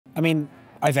I mean,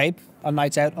 I vape on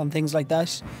nights out on things like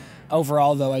that.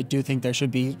 Overall, though, I do think there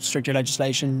should be stricter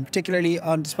legislation, particularly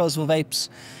on disposable vapes,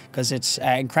 because it's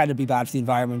incredibly bad for the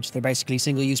environment. They're basically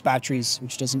single-use batteries,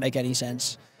 which doesn't make any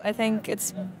sense. I think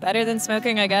it's better than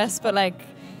smoking, I guess, but like,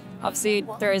 obviously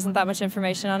there isn't that much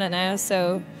information on it now,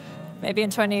 so maybe in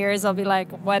 20 years I'll be like,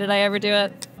 why did I ever do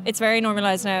it? It's very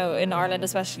normalised now in Ireland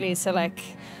especially, so like,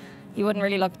 you wouldn't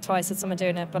really look twice at someone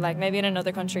doing it, but like maybe in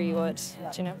another country you would,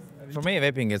 do you know? For me,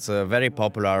 vaping is very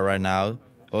popular right now.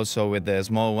 Also with the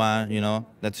small one,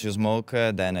 that you smoke,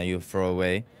 then you throw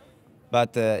away.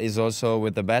 But it's also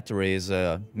with the batteries,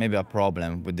 maybe a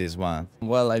problem with this one.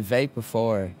 Well, I vaped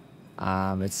before.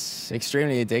 It's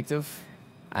extremely addictive,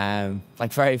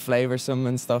 like very flavoursome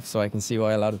and stuff, so I can see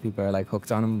why a lot of people are like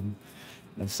hooked on them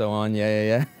and so on,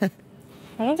 yeah.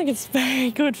 I don't think it's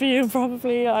very good for you,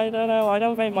 probably. I don't know. I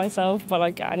don't vape myself, but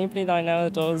like anybody that I know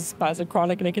that does has a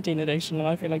chronic nicotine addiction, and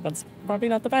I feel like that's probably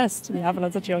not the best to be having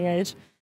at such a young age.